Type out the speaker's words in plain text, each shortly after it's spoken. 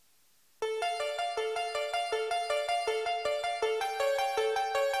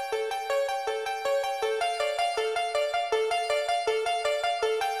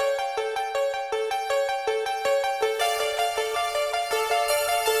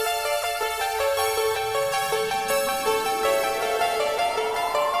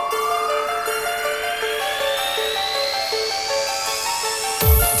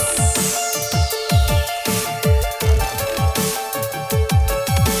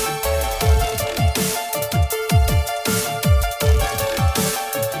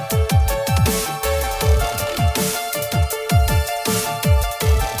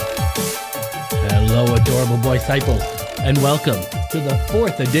Boy Disciples, and welcome to the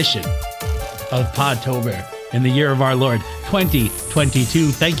 4th edition of Podtober in the year of our Lord 2022.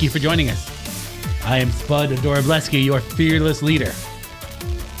 Thank you for joining us. I am Spud, your fearless leader.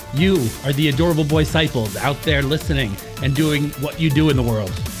 You are the adorable boy disciples out there listening and doing what you do in the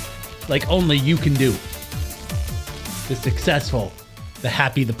world, like only you can do. The successful, the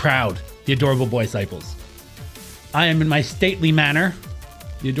happy, the proud, the adorable boy disciples. I am in my stately manner,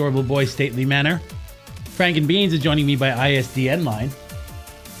 the adorable boy stately manner. Franken Beans is joining me by ISDN line.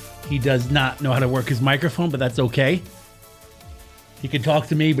 He does not know how to work his microphone, but that's okay. He can talk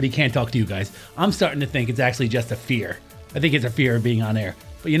to me, but he can't talk to you guys. I'm starting to think it's actually just a fear. I think it's a fear of being on air.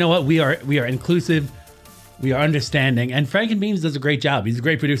 But you know what? We are inclusive. We are understanding. And Franken Beans does a great job. He's a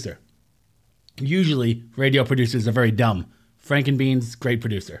great producer. Usually, radio producers are very dumb. Franken Beans, great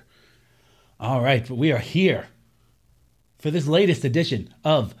producer. All right, but we are here for this latest edition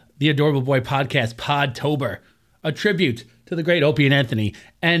of the Adorable Boy Podcast, Podtober, a tribute to the great Opie and Anthony,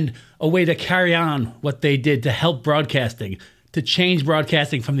 and a way to carry on what they did to help broadcasting, to change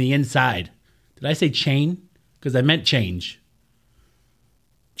broadcasting from the inside. Did I say chain? Because I meant change.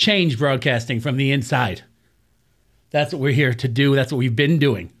 Change broadcasting from the inside. That's what we're here to do. That's what we've been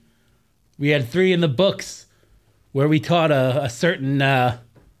doing. We had 3 in the books where we taught a certain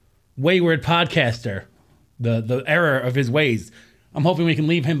wayward podcaster the error of his ways. I'm hoping we can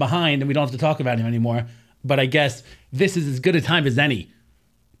leave him behind and we don't have to talk about him anymore. But I guess this is as good a time as any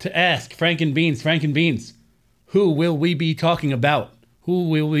to ask Franken Beans, who will we be talking about? Who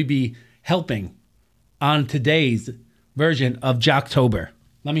will we be helping on today's version of Jocktober?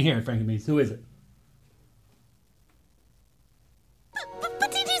 Let me hear it, Franken Beans. Who is it?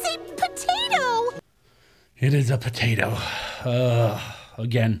 But did you say potato? It is a potato.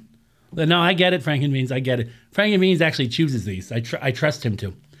 Again. No, I get it, Franken Beans. I get it. Franken Beans actually chooses these. I trust him to.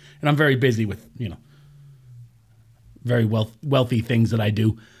 And I'm very busy with, very wealthy things that I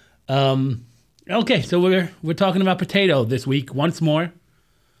do. Okay, so we're talking about potato this week once more.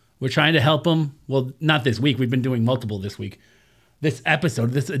 We're trying to help him. Well, not this week. We've been doing multiple this week. This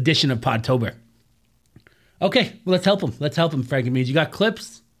episode, this edition of Podtober. Okay, well, let's help him. Franken Beans. You got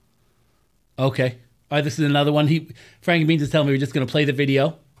clips? Okay. All right, this is another one. Franken Beans is telling me we're just going to play the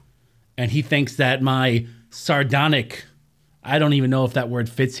video. And he thinks that my sardonic, I don't even know if that word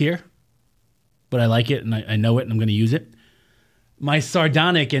fits here, but I like it and I know it and I'm going to use it. My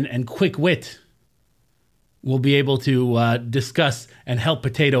sardonic and quick wit will be able to discuss and help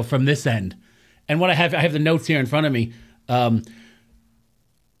Potato from this end. And what I have the notes here in front of me. On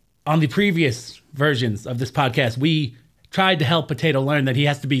the previous versions of this podcast, we tried to help Potato learn that he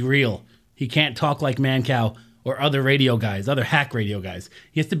has to be real. He can't talk like Mancow or other radio guys, other hack radio guys.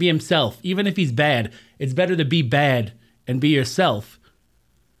 He has to be himself. Even if he's bad, it's better to be bad and be yourself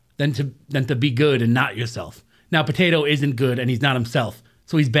than to be good and not yourself. Now, Potato isn't good and he's not himself.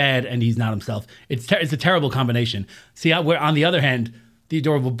 So he's bad and he's not himself. It's a terrible combination. See, we're, on the other hand, the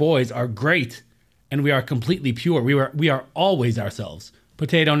Adorable Boys are great and we are completely pure. We are always ourselves.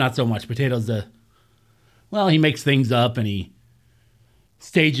 Potato, not so much. Potato's he makes things up and he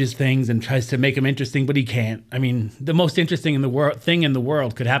stages things and tries to make them interesting, but he can't. I mean, the most interesting thing in the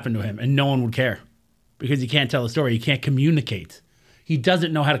world could happen to him and no one would care because he can't tell a story. He can't communicate. He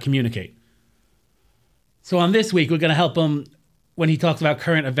doesn't know how to communicate. So on this week, we're going to help him when he talks about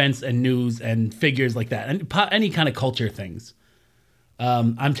current events and news and figures like that and any kind of culture things.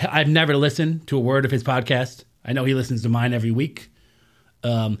 I've never listened to a word of his podcast. I know he listens to mine every week.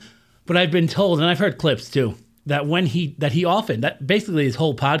 But I've been told, and I've heard clips too, that that basically his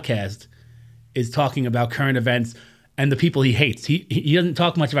whole podcast is talking about current events and the people he hates. He doesn't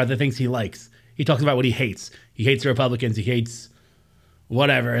talk much about the things he likes. He talks about what he hates. He hates the Republicans. He hates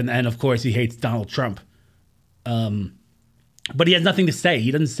whatever. And of course, he hates Donald Trump. But he has nothing to say. He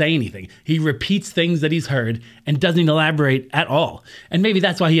doesn't say anything. He repeats things that he's heard and doesn't elaborate at all. And maybe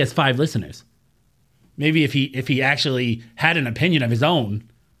that's why he has 5 listeners. Maybe if he actually had an opinion of his own,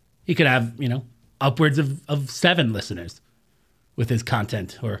 he could have, upwards of 7 listeners with his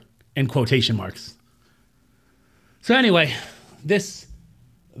content, or in quotation marks. So anyway, this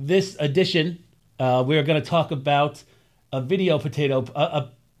edition, we're going to talk about a video of his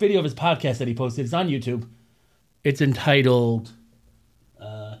podcast that he posted. It's on YouTube. It's entitled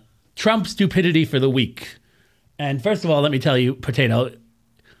Trump Stupidity for the Week. And first of all, let me tell you, Potato,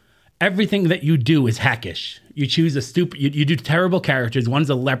 everything that you do is hackish. You choose you do terrible characters. One's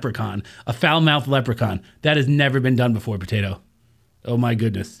a leprechaun, a foul-mouthed leprechaun. That has never been done before, Potato. Oh my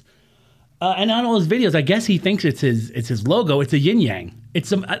goodness. And on all his videos, I guess he thinks it's his logo. It's a yin-yang.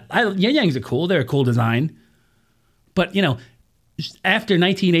 Yin-yangs are cool. They're a cool design. But, after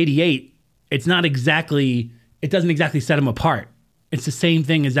 1988, it's not exactly it doesn't exactly set them apart. It's the same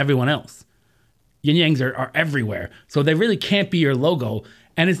thing as everyone else. Yin yangs are everywhere. So they really can't be your logo.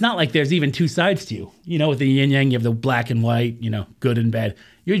 And it's not like there's even two sides to you. You know, with the yin yang, you have the black and white, you know, good and bad.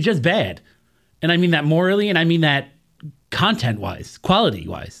 You're just bad. And I mean that morally, and I mean that content-wise,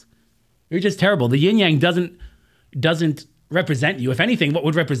 quality-wise. You're just terrible. The yin yang doesn't represent you. If anything, what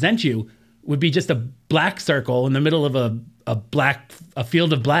would represent you would be just a black circle in the middle of a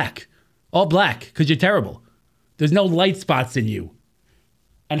field of black. All black, because you're terrible. There's no light spots in you.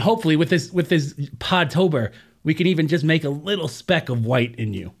 And hopefully with this Podtober, we can even just make a little speck of white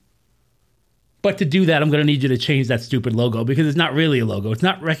in you. But to do that, I'm going to need you to change that stupid logo, because it's not really a logo. It's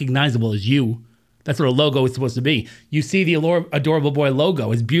not recognizable as you. That's what a logo is supposed to be. You see the Adorable Boy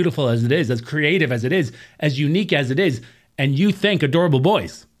logo, as beautiful as it is, as creative as it is, as unique as it is, and you think Adorable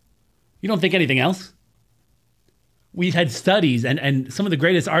Boys. You don't think anything else. We've had studies, and some of the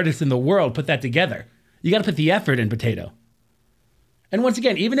greatest artists in the world put that together. You got to put the effort in, Potato. And once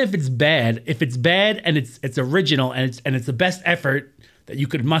again, even if it's bad and it's original and it's the best effort that you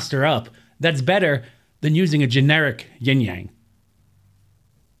could muster up, that's better than using a generic yin yang.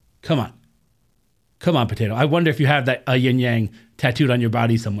 Come on, Potato. I wonder if you have a yin yang tattooed on your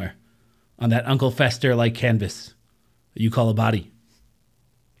body somewhere, on that Uncle Fester like canvas that you call a body.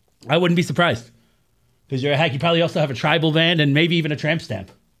 I wouldn't be surprised, because you're a hack. You probably also have a tribal band and maybe even a tramp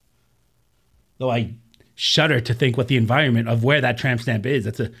stamp. Though I shudder to think what the environment of where that tramp stamp is.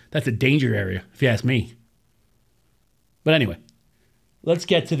 That's a danger area, if you ask me. But anyway, let's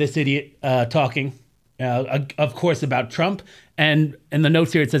get to this idiot talking, of course, about Trump. And in the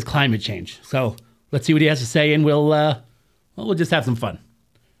notes here, it says climate change. So let's see what he has to say, and we'll just have some fun.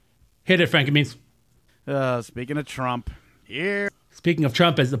 Hit it, Frankie Beans. Speaking of Trump, here. Speaking of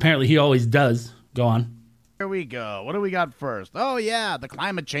Trump, as apparently he always does. Go on. Here we go. What do we got first? Oh, yeah, the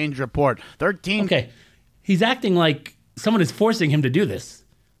climate change report. 13. Okay. He's acting like someone is forcing him to do this.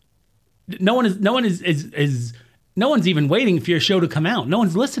 No one's even waiting for your show to come out. No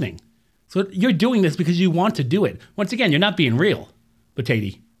one's listening. So you're doing this because you want to do it. Once again, you're not being real,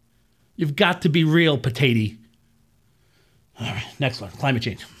 Potato. You've got to be real, Potato. All right, next one. Climate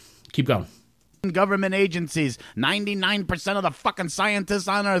change. Keep going. Government agencies. 99% of the fucking scientists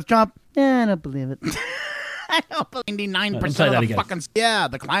on Earth. Trump. I don't believe it. I don't believe 99% of the fucking... Yeah,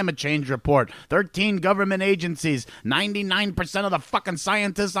 the climate change report. 13 government agencies. 99% of the fucking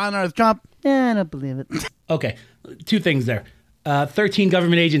scientists on Earth. Trump. I don't believe it. Okay, two things there. 13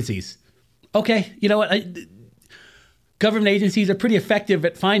 government agencies. Okay, you know what? Government agencies are pretty effective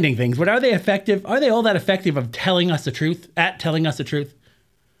at finding things, but are they effective? Are they all that effective of telling us the truth?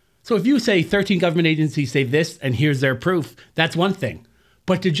 So if you say 13 government agencies say this and here's their proof, that's one thing.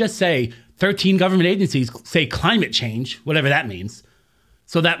 But to just say 13 government agencies say climate change, whatever that means,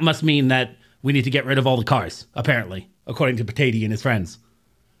 so that must mean that we need to get rid of all the cars, apparently, according to Potato and his friends.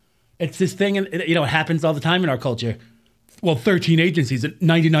 It's this thing, and it happens all the time in our culture. Well, 13 agencies,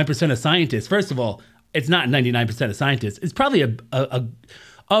 99% of scientists. First of all, it's not 99% of scientists. It's probably a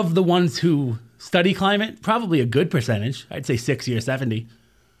of the ones who study climate, probably a good percentage. I'd say 60 or 70.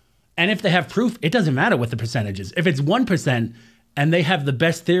 And if they have proof, it doesn't matter what the percentage is. If it's 1% and they have the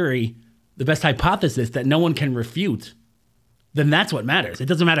best theory, the best hypothesis that no one can refute, then that's what matters. It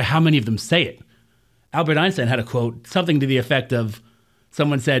doesn't matter how many of them say it. Albert Einstein had a quote, something to the effect of,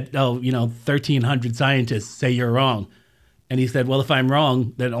 someone said, 1,300 scientists say you're wrong. And he said, well, if I'm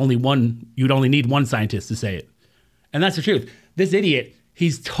wrong, then you'd only need one scientist to say it. And that's the truth. This idiot,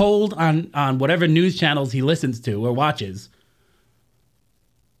 he's told on whatever news channels he listens to or watches,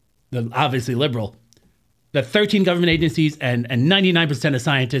 the obviously liberal, that 13 government agencies and 99% of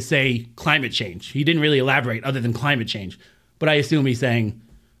scientists say climate change. He didn't really elaborate other than climate change. But I assume he's saying,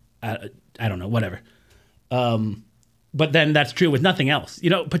 I don't know, whatever. But then that's true with nothing else.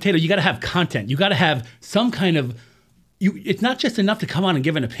 Potato, you got to have content. You got to have some kind of... It's not just enough to come on and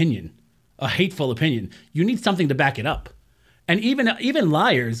give an opinion, a hateful opinion. You need something to back it up. And even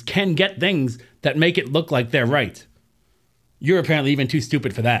liars can get things that make it look like they're right. You're apparently even too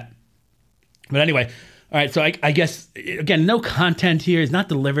stupid for that. But anyway, all right, so I guess, again, no content here. He's not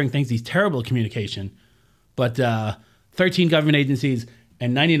delivering things. He's terrible at communication. But 13 government agencies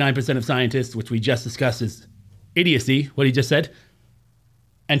and 99% of scientists, which we just discussed is idiocy, what he just said.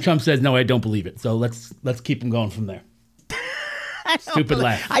 And Trump says, no, I don't believe it. So let's keep him going from there. Stupid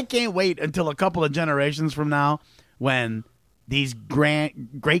laugh. I can't wait until a couple of generations from now when these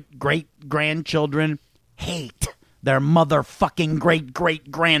great-great-grandchildren hate their motherfucking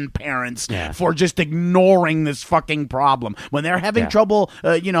great-great-grandparents for just ignoring this fucking problem. When they're having trouble,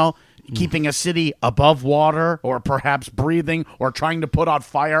 keeping a city above water, or perhaps breathing, or trying to put out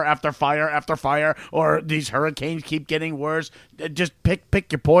fire after fire after fire, or these hurricanes keep getting worse. Just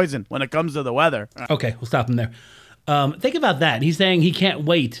pick your poison when it comes to the weather. Okay, we'll stop him there. Think about that. He's saying he can't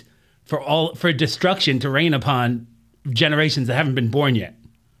wait for destruction to rain upon generations that haven't been born yet.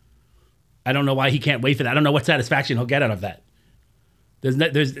 I don't know why he can't wait for that. I don't know what satisfaction he'll get out of that.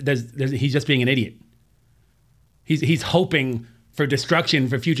 He's just being an idiot. He's hoping for destruction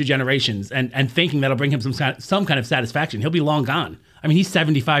for future generations and thinking that'll bring him some kind of satisfaction. He'll be long gone. I mean, he's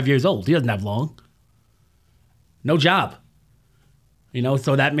 75 years old. He doesn't have long. No job.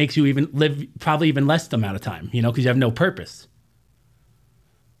 So that makes you live probably even less amount of time, because you have no purpose.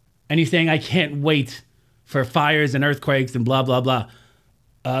 And he's saying, I can't wait for fires and earthquakes and blah, blah,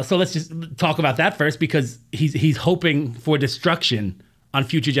 blah. So let's just talk about that first, because he's hoping for destruction on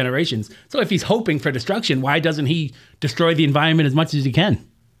future generations. So if he's hoping for destruction, why doesn't he destroy the environment as much as he can?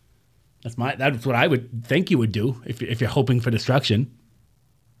 That's what I would think you would do if you're hoping for destruction.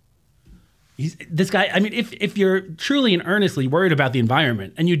 This guy, I mean, if you're truly and earnestly worried about the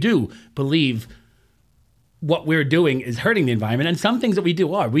environment, and you do believe what we're doing is hurting the environment, and some things that we do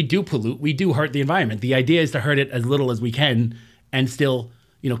pollute, we do hurt the environment. The idea is to hurt it as little as we can and still,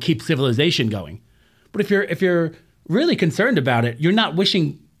 keep civilization going. But if you're really concerned about it, you're not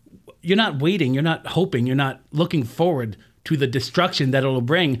wishing, you're not waiting, you're not hoping, you're not looking forward to the destruction that it'll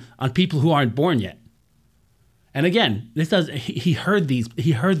bring on people who aren't born yet. And again, he heard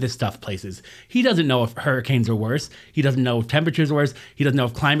this stuff places. He doesn't know if hurricanes are worse. He doesn't know if temperatures are worse. He doesn't know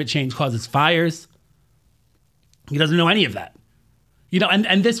if climate change causes fires. He doesn't know any of that.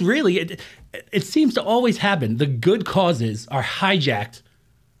 And this really, it seems to always happen. The good causes are hijacked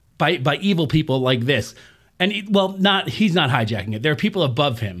by evil people like this. And he's not hijacking it. There are people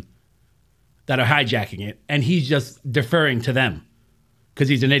above him that are hijacking it, and he's just deferring to them because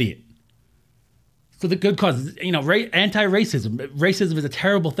he's an idiot. So the good causes, anti-racism. Racism is a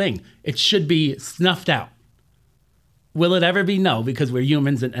terrible thing. It should be snuffed out. Will it ever be? No, because we're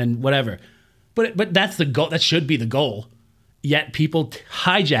humans and whatever. But that's the goal. That should be the goal. Yet people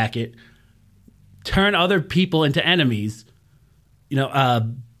hijack it, turn other people into enemies,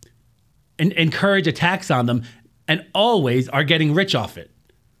 encourage attacks on them, and always are getting rich off it.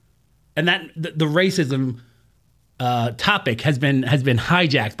 And that the racism topic has been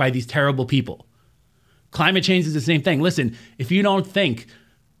hijacked by these terrible people. Climate change is the same thing. Listen, if you don't think,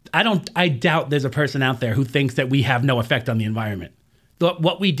 I doubt there's a person out there who thinks that we have no effect on the environment.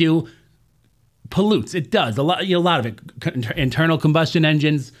 What we do pollutes. It does. A lot of it. Internal combustion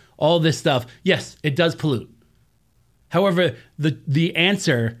engines, all this stuff. Yes, it does pollute. However, the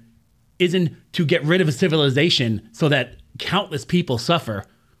answer isn't to get rid of a civilization so that countless people suffer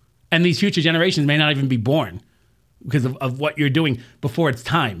and these future generations may not even be born because of what you're doing before it's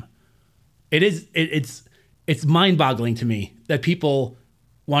time. It's mind-boggling to me that people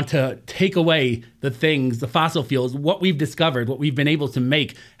want to take away the things, the fossil fuels, what we've discovered, what we've been able to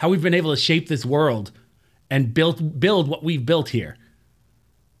make, how we've been able to shape this world and build what we've built here.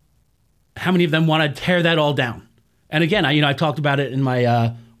 How many of them want to tear that all down? And again, I talked about it in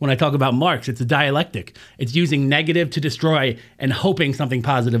my when I talk about Marx. It's a dialectic. It's using negative to destroy and hoping something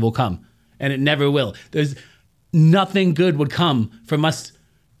positive will come, and it never will. There's nothing good would come from us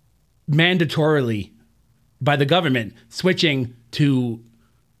mandatorily by the government switching to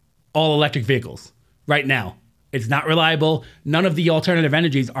all electric vehicles right now. It's not reliable. None of the alternative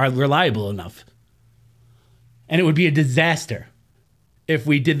energies are reliable enough. And it would be a disaster if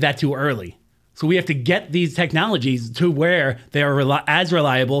we did that too early. So we have to get these technologies to where they are as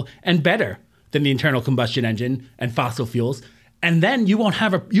reliable and better than the internal combustion engine and fossil fuels. And then you won't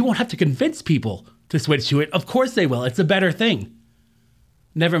have to convince people to switch to it. Of course they will. It's a better thing.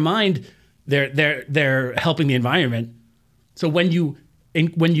 Never mind they're helping the environment. So when you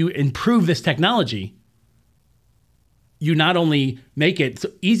improve this technology, you not only make it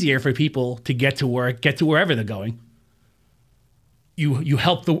easier for people to get to work, get to wherever they're going, you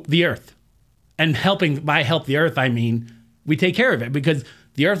help the earth. And by help the earth, I mean we take care of it, because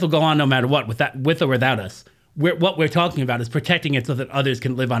the earth will go on no matter what, with or without us. What we're talking about is protecting it so that others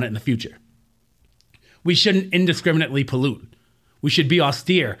can live on it in the future. We shouldn't indiscriminately pollute. We should be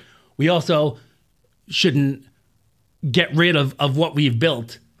austere. We also shouldn't get rid of what we've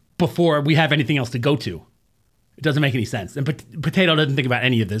built before we have anything else to go to. It doesn't make any sense. And Potato doesn't think about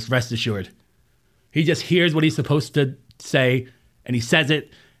any of this, rest assured. He just hears what he's supposed to say, and he says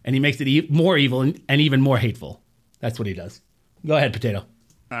it, and he makes it more evil and even more hateful. That's what he does. Go ahead, Potato.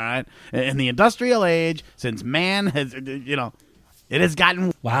 All right. In the industrial age, since man has, it has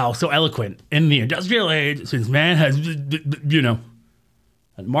gotten... Wow, so eloquent. In the industrial age, since man has,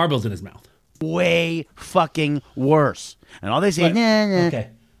 Marbles in his mouth. Way fucking worse. And all they say is, nah. Okay,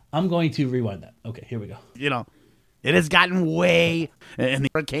 I'm going to rewind that. Okay, here we go. It has gotten way, and the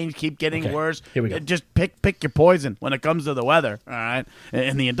hurricanes keep getting worse. Here we go. Just pick your poison when it comes to the weather, all right?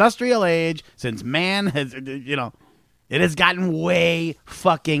 In the industrial age, since man has, it has gotten way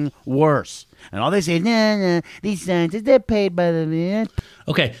fucking worse. And all they say is, nah, these scientists, they're paid by the man.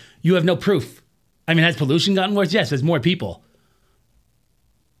 Okay, you have no proof. I mean, has pollution gotten worse? Yes, there's more people.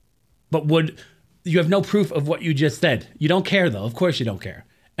 But you have no proof of what you just said. You don't care, though. Of course you don't care.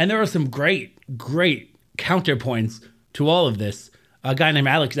 And there are some great counterpoints to all of this. A guy named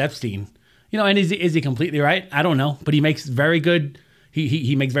Alex Epstein, and is he completely right? I don't know, but he makes very good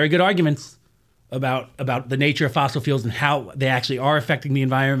he makes very good arguments about the nature of fossil fuels and how they actually are affecting the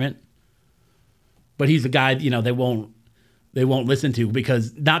environment. But he's a guy they won't listen to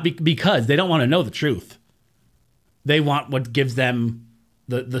because because they don't want to know the truth. They want what gives them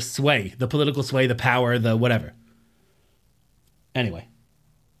the sway, the political sway, the power, the whatever. Anyway,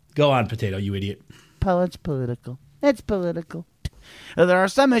 go on, Potato, you idiot. It's political. It's political. There are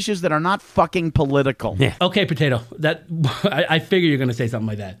some issues that are not fucking political. Yeah. Okay, Potato. I figure you're going to say something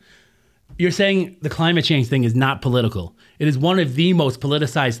like that. You're saying the climate change thing is not political. It is one of the most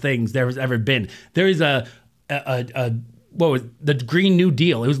politicized things there has ever been. There is the Green New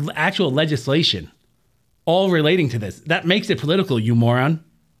Deal. It was actual legislation, all relating to this. That makes it political, you moron.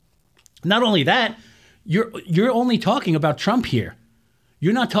 Not only that, you're only talking about Trump here.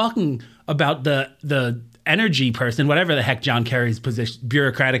 You're not talking about the energy person, whatever the heck John Kerry's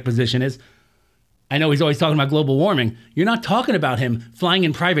bureaucratic position is. I know he's always talking about global warming. You're not talking about him flying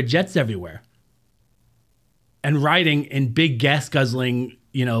in private jets everywhere and riding in big gas-guzzling,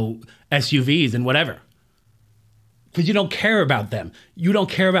 SUVs and whatever. Because you don't care about them. You don't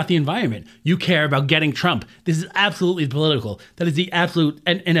care about the environment. You care about getting Trump. This is absolutely political. That is the absolute...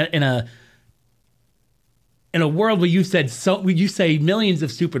 And in a world where you say millions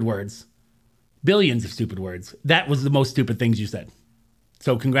of stupid words, billions of stupid words, that was the most stupid things you said.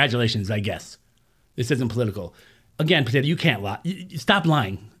 So congratulations, I guess. This isn't political. Again, Potato, you can't lie. Stop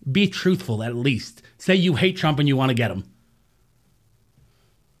lying. Be truthful at least. Say you hate Trump and you want to get him.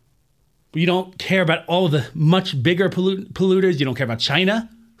 But you don't care about all of the much bigger polluters. You don't care about China,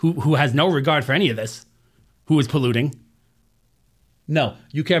 who has no regard for any of this, who is polluting. No,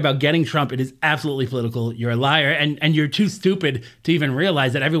 you care about getting Trump. It is absolutely political. You're a liar, and you're too stupid to even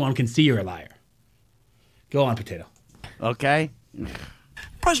realize that everyone can see you're a liar. Go on, Potato. Okay.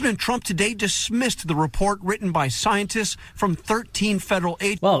 President Trump today dismissed the report written by scientists from 13 federal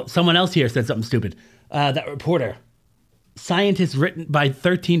agencies. Well, someone else here said something stupid. That reporter. Scientists written by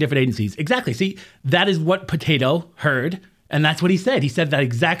 13 different agencies. Exactly. See, that is what Potato heard, and that's what he said. He said that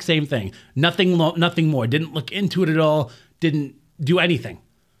exact same thing. Nothing more. Didn't look into it at all. Didn't do anything.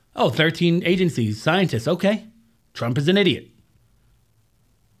 Oh, 13 agencies, scientists. Okay. Trump is an idiot.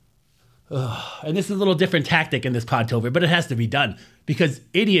 And this is a little different tactic in this Podtober, but it has to be done because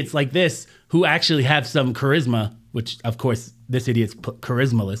idiots like this who actually have some charisma, which of course this idiot's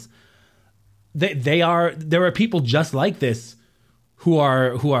charismaless, there are people just like this who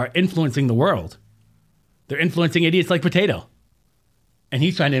are influencing the world. They're influencing idiots like Potato. And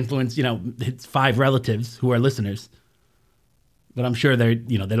he's trying to influence, his 5 relatives who are listeners. But I'm sure they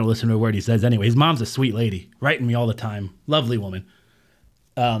don't listen to a word he says anyway. His mom's a sweet lady, writing me all the time. Lovely woman.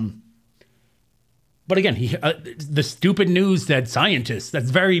 But again, the stupid news said scientists. That's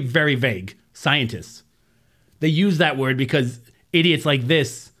very, very vague. Scientists. They use that word because idiots like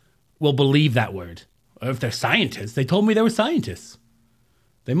this will believe that word. Or if they're scientists, they told me they were scientists.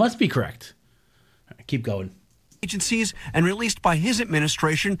 They must be correct. All right, keep going. Agencies and released by his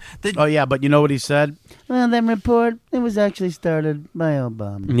administration. Oh, yeah, but you know what he said? Well, that report, it was actually started by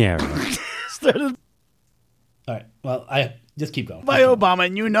Obama. Yeah, right. Started. All right, well, I just keep going. By Obama,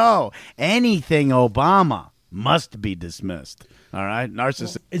 and anything Obama must be dismissed. All right,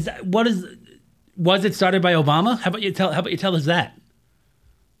 narcissist. Was it started by Obama? How about you tell us that?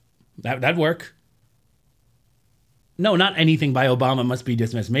 That'd work. No, not anything by Obama must be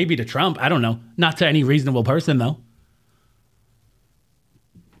dismissed. Maybe to Trump. I don't know. Not to any reasonable person, though.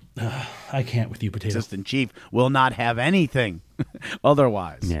 I can't with you, Potato. Assistant Chief will not have anything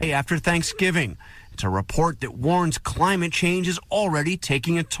otherwise. Yeah. After Thanksgiving, it's a report that warns climate change is already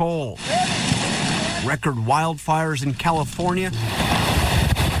taking a toll. Record wildfires in California,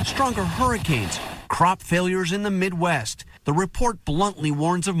 stronger hurricanes, crop failures in the Midwest. The report bluntly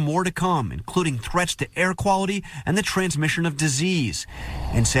warns of more to come, including threats to air quality and the transmission of disease,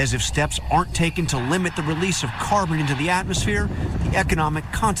 and says if steps aren't taken to limit the release of carbon into the atmosphere, the economic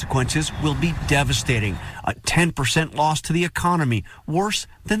consequences will be devastating. A 10% loss to the economy, worse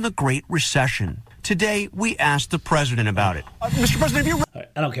than the Great Recession. Today, we asked the president about it. Mr. President, have you...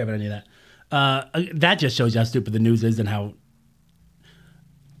 I don't care about any of that. That just shows you how stupid the news is and how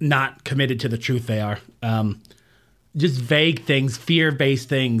not committed to the truth they are. Just vague things, fear-based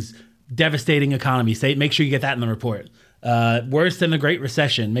things, devastating economy. Make sure you get that in the report. Worse than the Great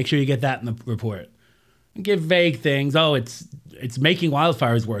Recession. Make sure you get that in the report. Give vague things. Oh, it's making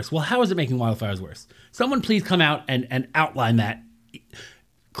wildfires worse. Well, how is it making wildfires worse? Someone please come out and outline that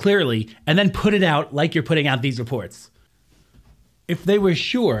clearly, and then put it out like you're putting out these reports. If they were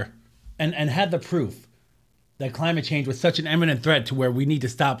sure and had the proof that climate change was such an imminent threat to where we need to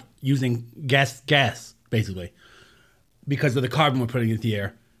stop using gas, basically, because of the carbon we're putting into the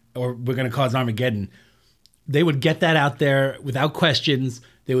air, or we're going to cause Armageddon, they would get that out there without questions.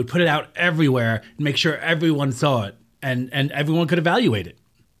 They would put it out everywhere and make sure everyone saw it and everyone could evaluate it.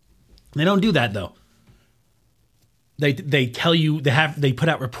 They don't do that, though. They tell you, they put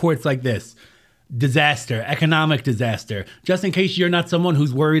out reports like this. Disaster, economic disaster. Just in case you're not someone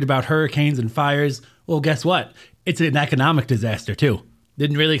who's worried about hurricanes and fires, well, guess what? It's an economic disaster, too.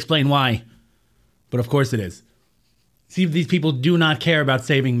 Didn't really explain why, but of course it is. See, these people do not care about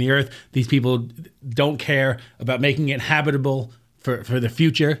saving the earth. These people don't care about making it habitable for the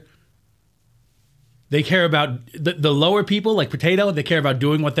future. They care about the lower people, like Potato. They care about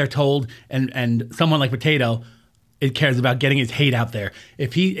doing what they're told, and someone like Potato, it cares about getting his hate out there.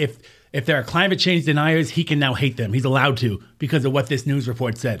 If there are climate change deniers, he can now hate them. He's allowed to because of what this news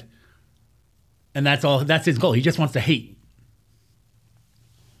report said. And that's all. That's his goal. He just wants to hate.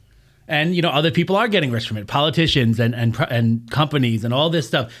 And, other people are getting rich from it. Politicians and companies and all this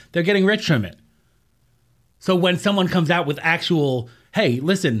stuff, they're getting rich from it. So when someone comes out with actual, hey,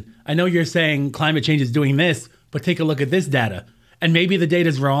 listen, I know you're saying climate change is doing this, but take a look at this data. And maybe the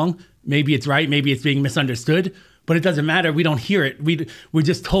data's wrong. Maybe it's right. Maybe it's being misunderstood. But it doesn't matter. We don't hear it. We're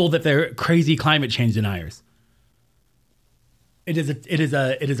just told that they're crazy climate change deniers. It is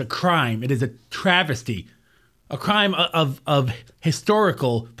a crime. It is a travesty, a crime of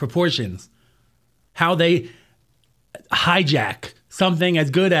historical proportions. How they hijack something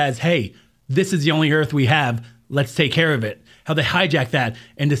as good as, hey, this is the only earth we have. Let's take care of it. How they hijack that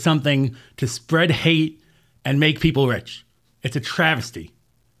into something to spread hate and make people rich. It's a travesty.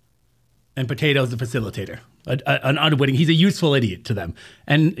 And Potato's the facilitator. An unwitting, he's a useful idiot to them.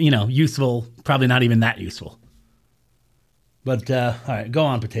 And, useful, probably not even that useful. But, all right, go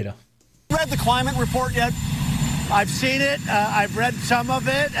on, Potato. Read the climate report yet? I've seen it. I've read some of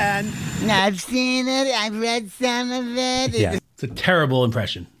it, and... I've seen it. I've read some of it. Yeah, it's a terrible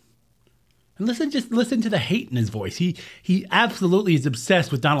impression. And listen to the hate in his voice. He absolutely is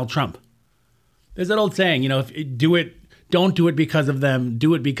obsessed with Donald Trump. There's that old saying, don't do it because of them.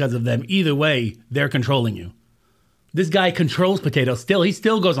 Do it because of them. Either way, they're controlling you. This guy controls Potato still. He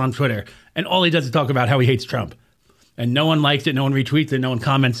still goes on Twitter, and all he does is talk about how he hates Trump. And no one likes it, no one retweets it, no one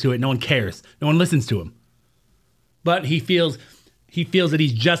comments to it, no one cares. No one listens to him. But he feels that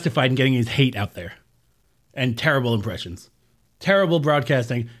he's justified in getting his hate out there. And terrible impressions. Terrible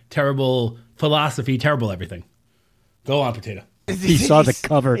broadcasting, terrible philosophy, terrible everything. Go on, Potato. He saw the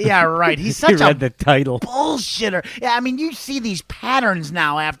cover. Yeah, right. He's such he read the title. Bullshitter. Yeah, I mean, you see these patterns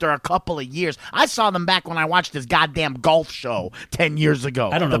now after a couple of years. I saw them back when I watched this goddamn golf show 10 years ago.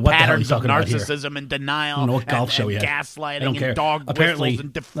 I don't know what the hell he's talking about here. Narcissism and denial. I don't know what golf show he had. Gaslighting and dog whistles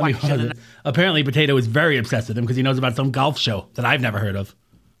and deflection. Apparently, Potato is very obsessed with him because he knows about some golf show that I've never heard of.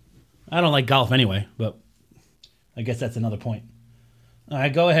 I don't like golf anyway, but I guess that's another point. All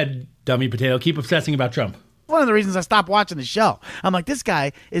right, go ahead, dummy Potato. Keep obsessing about Trump. One of the reasons I stopped watching the show. I'm like, this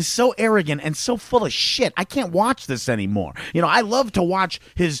guy is so arrogant and so full of shit. I can't watch this anymore. I love to watch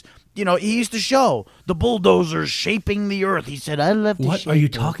his, he used to show the bulldozers shaping the earth. He said, I love to What shape are you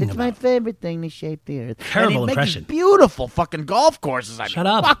the talking earth. about? It's my favorite thing to shape the earth. Terrible and impression. Make these beautiful fucking golf courses. Shut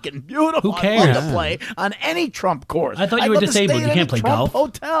up. Fucking beautiful. Who cares? I love to play on any Trump course. I thought you were love to disabled. stay You at can't any play Trump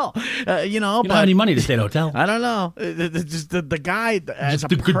golf. hotel. You don't have any money to stay at a hotel. I don't know. Just the guy as a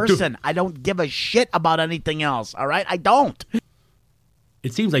person, I don't give a shit about anything else. All right, I don't.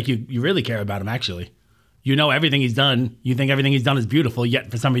 It seems like you really care about him, actually. You know everything he's done. You think everything he's done is beautiful,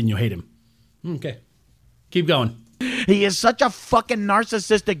 yet for some reason you hate him. Okay. Keep going. He is such a fucking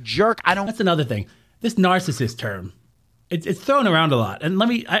narcissistic jerk. That's another thing. This narcissist term, it's thrown around a lot.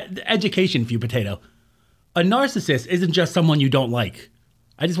 And education for you, Potato. A narcissist isn't just someone you don't like.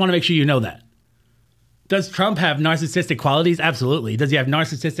 I just want to make sure you know that. Does Trump have narcissistic qualities? Absolutely. Does he have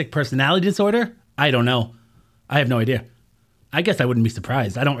narcissistic personality disorder? I don't know. I have no idea. I guess I wouldn't be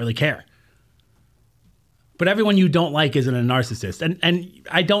surprised. I don't really care. But everyone you don't like isn't a narcissist. And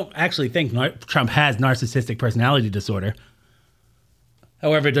I don't actually think Trump has narcissistic personality disorder.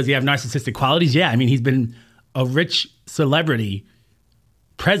 However, does he have narcissistic qualities? Yeah. I mean, he's been a rich celebrity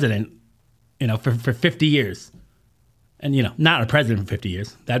president, for 50 years. And, not a president for 50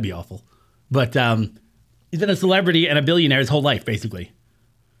 years. That'd be awful. But he's been a celebrity and a billionaire his whole life, basically.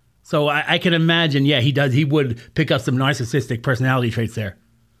 So I can imagine, yeah, he would pick up some narcissistic personality traits there.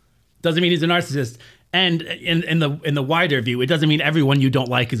 Doesn't mean he's a narcissist. And in the wider view, it doesn't mean everyone you don't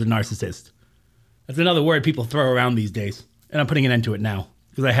like is a narcissist. That's another word people throw around these days. And I'm putting an end to it now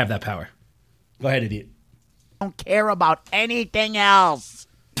because I have that power. Go ahead, idiot. Don't care about anything else.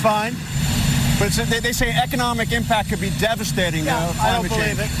 Fine. But they say economic impact could be devastating. I don't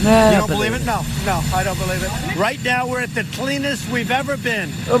believe it. Nah, You don't believe it? No, I don't believe it. Right now, we're at the cleanest we've ever been.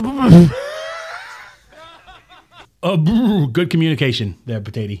 Good communication there,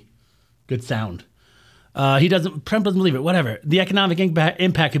 Potato. Good sound. Trump doesn't believe it. Whatever. The economic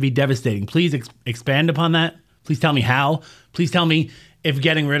impact could be devastating. Please expand upon that. Please tell me how. Please tell me if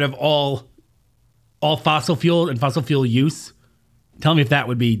getting rid of all fossil fuel and fossil fuel use, tell me if that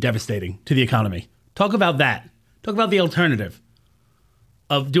would be devastating to the economy. Talk about that. Talk about the alternative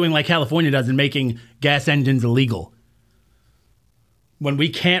of doing like California does and making gas engines illegal. When we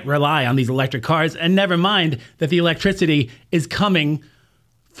can't rely on these electric cars, and never mind that the electricity is coming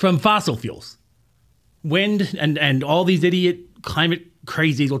from fossil fuels. Wind and all these idiot climate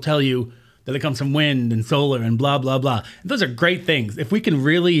crazies will tell you that it comes from wind and solar and blah, blah, blah. And those are great things. If we can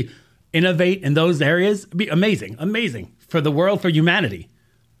really innovate in those areas, it'd be amazing for the world, for humanity.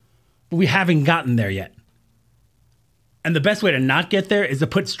 But we haven't gotten there yet. And the best way to not get there is to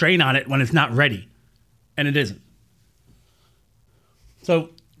put strain on it when it's not ready. And it isn't. So,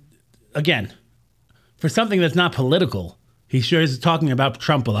 again, for something that's not political, he sure is talking about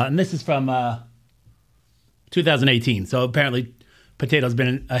Trump a lot. And this is from 2018. So apparently Potato's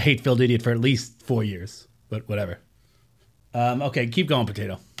been a hate-filled idiot for at least 4 years. But whatever. Okay, keep going,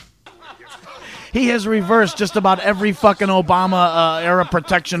 Potato. He has reversed just about every fucking Obama era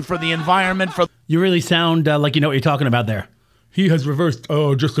protection for the environment. You really sound like you know what you're talking about there. He has reversed,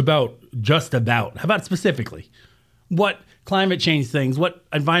 just about. How about specifically? What climate change things, what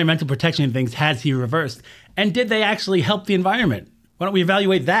environmental protection things has he reversed? And did they actually help the environment? Why don't we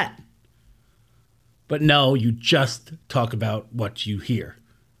evaluate that? But no, you just talk about what you hear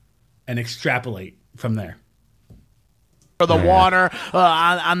and extrapolate from there. For the water,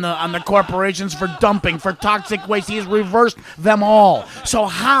 on the corporations for dumping, for toxic waste. He has reversed them all. So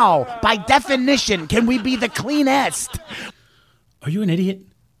how, by definition, can we be the cleanest? Are you an idiot?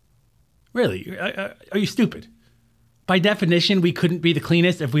 Really? Are you stupid? By definition, we couldn't be the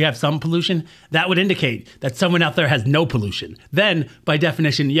cleanest if we have some pollution. That would indicate that someone out there has no pollution. Then, by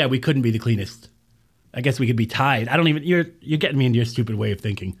definition, yeah, we couldn't be the cleanest. I guess we could be tied. You're getting me into your stupid way of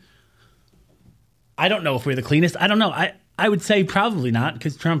thinking. I don't know if we're the cleanest. I don't know. I would say probably not,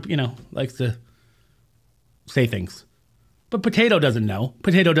 because Trump, likes to say things. But Potato doesn't know.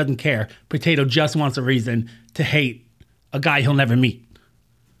 Potato doesn't care. Potato just wants a reason to hate a guy he'll never meet.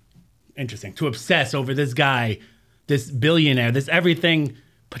 Interesting. To obsess over this guy, this billionaire, this everything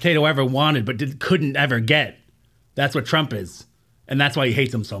Potato ever wanted but couldn't ever get. That's what Trump is. And that's why he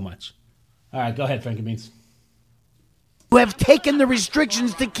hates him so much. All right, go ahead, Frankie Beans. Who have taken the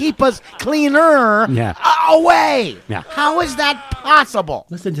restrictions to keep us cleaner away. Yeah. How is that possible?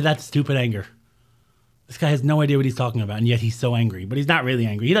 Listen to that stupid anger. This guy has no idea what he's talking about, and yet he's so angry. But he's not really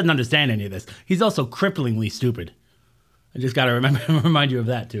angry. He doesn't understand any of this. He's also cripplingly stupid. I just got to remind you of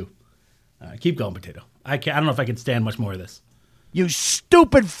that, too. Keep going, Potato. I don't know if I can stand much more of this. You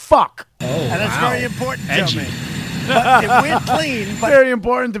stupid fuck. Oh, And that's very important Edgy. to me. But if we're clean, Very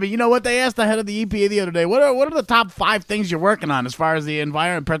important to me. You know what? They asked the head of the EPA the other day, what are the top 5 things you're working on as far as the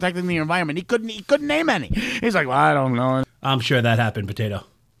environment, protecting the environment? He couldn't name any. He's like, well, I don't know. I'm sure that happened, Potato.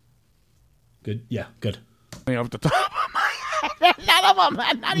 Good? Yeah, good. Off the top of my head. None of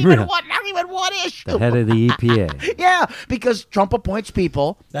them. Not even one issue. The head of the EPA. Yeah, because Trump appoints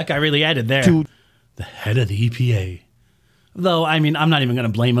people. That guy really added there. To the head of the EPA. Though, I'm not even going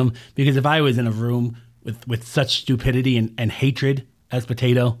to blame him, because if I was in a room with such stupidity and hatred as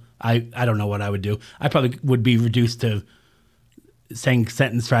Potato, I don't know what I would do. I probably would be reduced to saying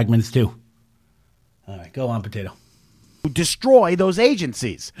sentence fragments too. All right, go on, Potato. destroy those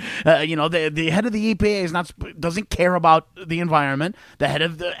agencies. The head of the EPA doesn't care about the environment. The head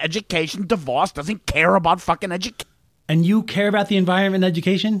of the education, DeVos, doesn't care about fucking education. And you care about the environment and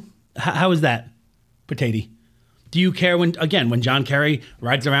education? How is that? Potato? Do you care when John Kerry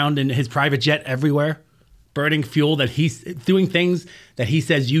rides around in his private jet everywhere, burning fuel that he's doing things that he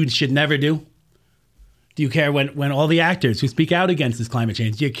says you should never do? Do you care when all the actors who speak out against this climate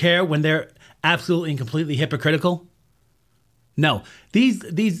change, do you care when they're absolutely and completely hypocritical? No.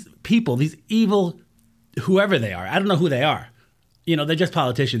 These people, these evil, whoever they are, I don't know who they are. You know, they're just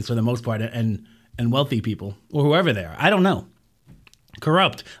politicians for the most part and wealthy people or whoever they are. I don't know.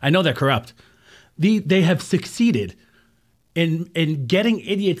 Corrupt. I know they're corrupt. They have succeeded in getting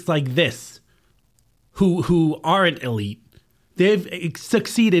idiots like this who aren't elite. They've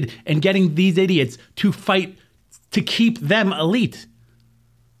succeeded in getting these idiots to fight to keep them elite.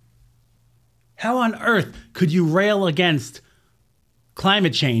 How on earth could you rail against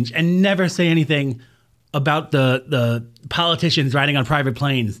climate change and never say anything about the politicians riding on private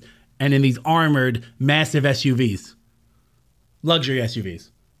planes and in these armored, massive SUVs, luxury SUVs?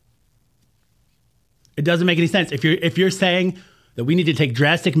 It doesn't make any sense. If you're saying that we need to take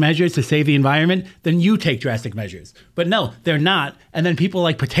drastic measures to save the environment, then you take drastic measures. But no, they're not. And then people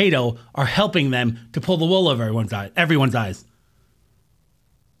like Potato are helping them to pull the wool over everyone's eyes.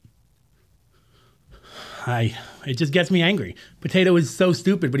 It just gets me angry. Potato is so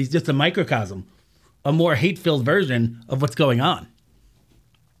stupid, but he's just a microcosm, a more hate-filled version of what's going on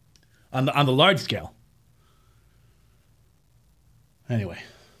the large scale. Anyway,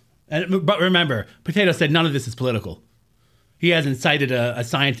 but remember, Potato said none of this is political. He hasn't cited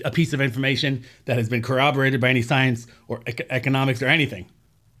a piece of information that has been corroborated by any science or economics or anything.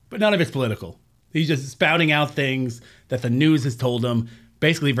 But none of it's political. He's just spouting out things that the news has told him,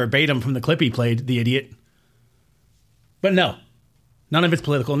 basically verbatim from the clip he played, the idiot. But no, none of it's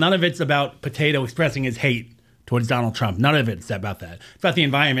political. None of it's about Potato expressing his hate towards Donald Trump. None of it's about that. It's about the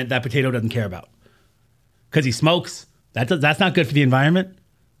environment that Potato doesn't care about. Because he smokes. That's not good for the environment.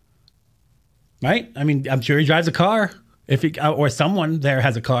 Right? I mean, I'm sure he drives a car. Or someone there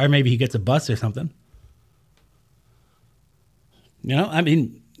has a car. Maybe he gets a bus or something. You know, I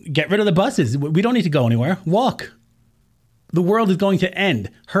mean, get rid of the buses. We don't need to go anywhere. Walk. The world is going to end.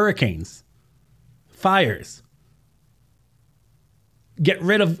 Hurricanes. Fires. Get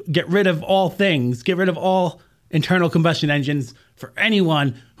rid of all things. Get rid of all internal combustion engines for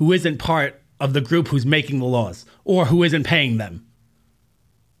anyone who isn't part of the group who's making the laws or who isn't paying them.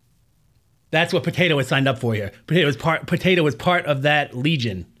 That's what Potato has signed up for here. Potato is part of that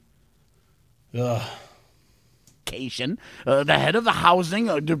legion. Ugh. The head of the housing,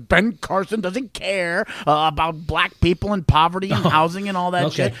 Ben Carson, doesn't care about black people and poverty and housing and all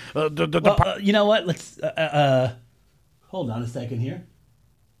that shit. You know what? Let's hold on a second here.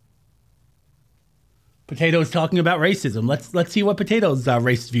 Potato's talking about racism. Let's see what Potato's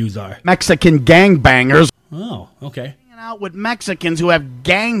race views are. Mexican gangbangers. Oh, okay. Hanging out with Mexicans who have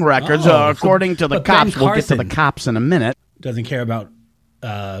gang records, according to the cops. We'll get to the cops in a minute. Doesn't care about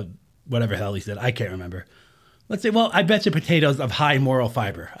whatever the hell he said. I can't remember. Let's say, well, I bet you Potato's of high moral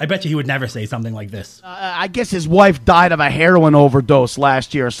fiber. I bet you he would never say something like this. I guess his wife died of a heroin overdose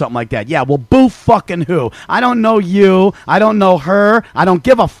last year or something like that. Yeah, well, boo fucking who? I don't know you. I don't know her. I don't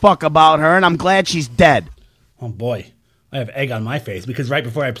give a fuck about her, and I'm glad she's dead. Oh, boy. I have egg on my face because right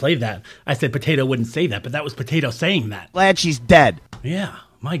before I played that, I said Potato wouldn't say that, but that was Potato saying that. Glad she's dead. Yeah,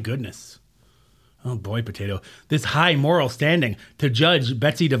 my goodness. Oh, boy, Potato. This high moral standing to judge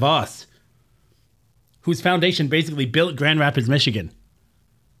Betsy DeVos, whose foundation basically built Grand Rapids, Michigan,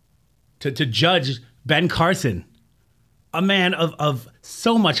 to judge Ben Carson, a man of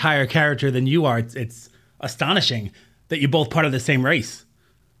so much higher character than you are. It's astonishing that you're both part of the same race.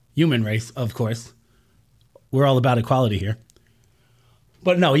 Human race, of course. We're all about equality here.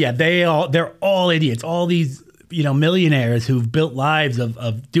 But no, yeah, they're all idiots. All these, millionaires who've built lives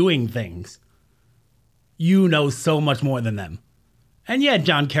of doing things. You know so much more than them. And yeah,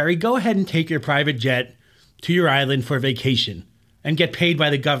 John Kerry, go ahead and take your private jet to your island for vacation and get paid by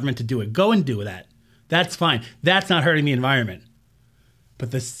the government to do it. Go and do that. That's fine. That's not hurting the environment.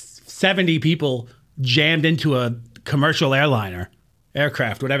 But the 70 people jammed into a commercial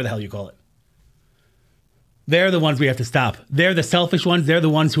aircraft, whatever the hell you call it. They're the ones we have to stop. They're the selfish ones. They're the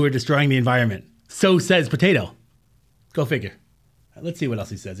ones who are destroying the environment. So says Potato. Go figure. Let's see what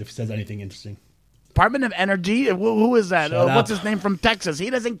else he says, if he says anything interesting. Department of Energy? Who is that? What's his name from Texas? He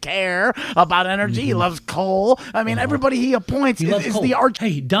doesn't care about energy. Mm-hmm. He loves coal. I mean, everybody he appoints is the arch.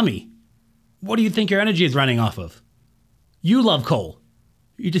 Hey, dummy. What do you think your energy is running off of? You love coal.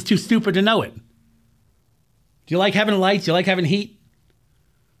 You're just too stupid to know it. Do you like having lights? Do you like having heat?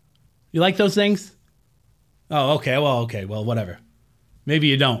 You like those things? Oh, okay. Well, whatever. Maybe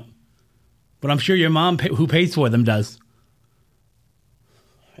you don't. But I'm sure your mom, who pays for them, does.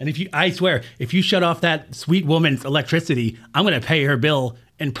 And I swear, if you shut off that sweet woman's electricity, I'm going to pay her bill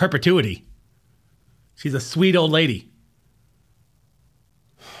in perpetuity. She's a sweet old lady.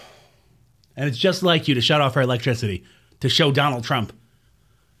 And it's just like you to shut off her electricity to show Donald Trump.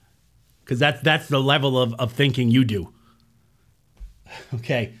 Because that's the level of thinking you do.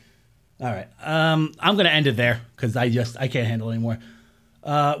 Okay. All right. I'm going to end it there because I can't handle it anymore.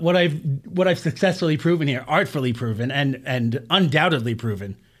 What I've successfully proven here, artfully proven and undoubtedly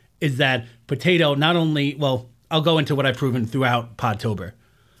proven, is that Potato not only, well, I'll go into what I've proven throughout Podtober.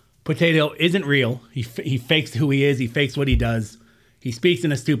 Potato isn't real. He fakes who he is. He fakes what he does. He speaks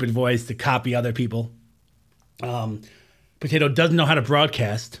in a stupid voice to copy other people. Potato doesn't know how to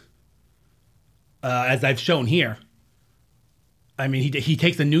broadcast, as I've shown here. I mean, he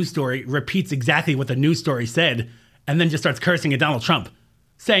takes a news story, repeats exactly what the news story said, and then just starts cursing at Donald Trump,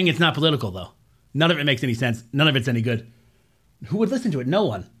 saying it's not political, though. None of it makes any sense. None of it's any good. Who would listen to it? No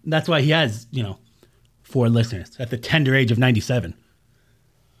one. That's why he has, 4 listeners at the tender age of 97.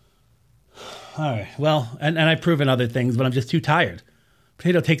 All right. Well, and I've proven other things, but I'm just too tired.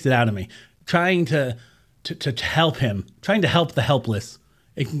 Potato takes it out of me. Trying to help him, trying to help the helpless,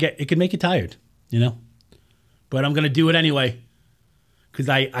 it can make you tired, But I'm going to do it anyway because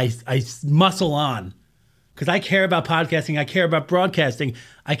I muscle on. Because I care about podcasting, I care about broadcasting,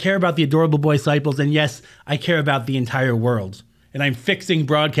 I care about the Adorable Boy Disciples, and yes, I care about the entire world. And I'm fixing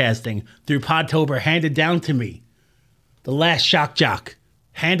broadcasting through Podtober, handed down to me. The last shock jock,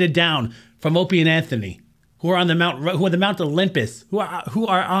 handed down from Opie and Anthony, who are on the Mount Olympus, who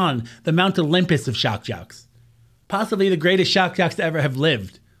are on the Mount Olympus of shock jocks. Possibly the greatest shock jocks to ever have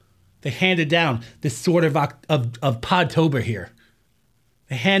lived. They handed down this sort of Podtober here.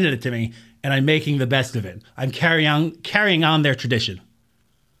 They handed it to me, and I'm making the best of it. I'm carrying on their tradition.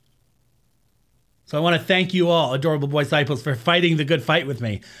 So I want to thank you all, Adorable Boy Disciples, for fighting the good fight with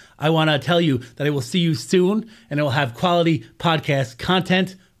me. I want to tell you that I will see you soon, and it will have quality podcast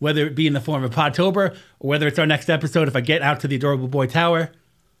content, whether it be in the form of Podtober, or whether it's our next episode if I get out to the Adorable Boy Tower.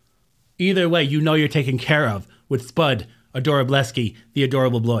 Either way, you're taken care of with Spud, Adorableski, the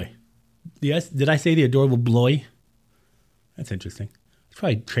Adorable Boy. Yes, did I say the Adorable Boy? That's interesting. I'll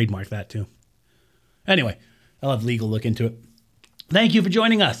probably trademark that too. Anyway, I'll have legal look into it. Thank you for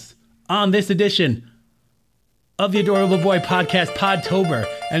joining us on this edition of the Adorable Boy Podcast Podtober,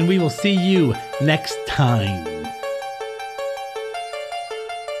 and we will see you next time.